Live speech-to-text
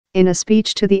In a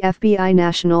speech to the FBI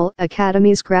National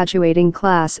Academy's graduating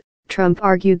class, Trump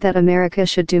argued that America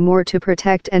should do more to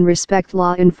protect and respect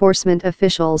law enforcement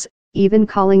officials, even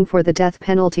calling for the death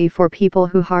penalty for people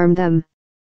who harm them.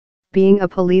 Being a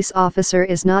police officer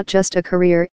is not just a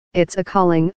career, it's a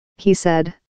calling, he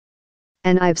said.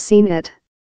 And I've seen it.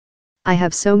 I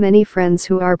have so many friends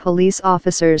who are police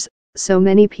officers, so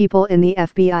many people in the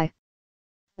FBI.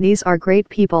 These are great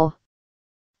people.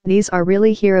 These are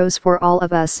really heroes for all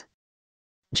of us.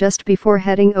 Just before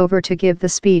heading over to give the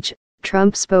speech,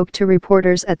 Trump spoke to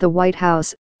reporters at the White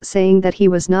House, saying that he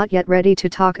was not yet ready to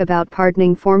talk about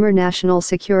pardoning former National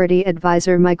Security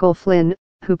Advisor Michael Flynn,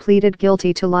 who pleaded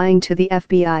guilty to lying to the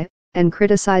FBI, and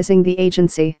criticizing the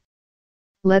agency.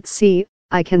 Let's see,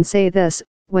 I can say this,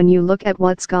 when you look at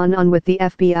what's gone on with the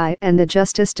FBI and the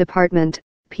Justice Department,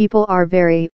 people are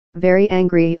very, very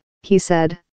angry, he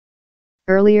said.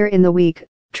 Earlier in the week,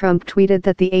 Trump tweeted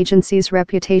that the agency's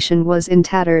reputation was in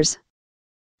tatters.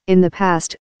 In the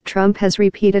past, Trump has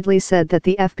repeatedly said that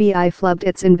the FBI flubbed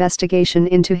its investigation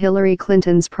into Hillary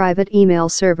Clinton's private email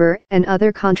server and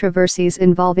other controversies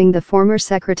involving the former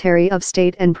Secretary of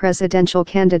State and presidential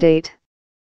candidate.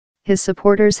 His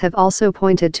supporters have also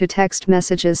pointed to text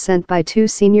messages sent by two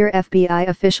senior FBI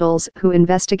officials who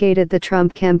investigated the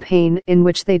Trump campaign in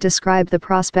which they described the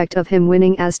prospect of him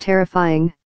winning as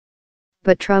terrifying.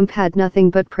 But Trump had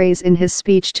nothing but praise in his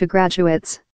speech to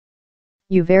graduates.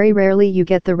 You very rarely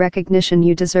get the recognition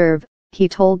you deserve, he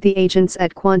told the agents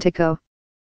at Quantico.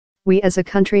 We as a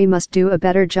country must do a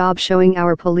better job showing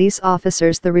our police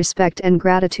officers the respect and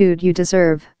gratitude you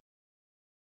deserve.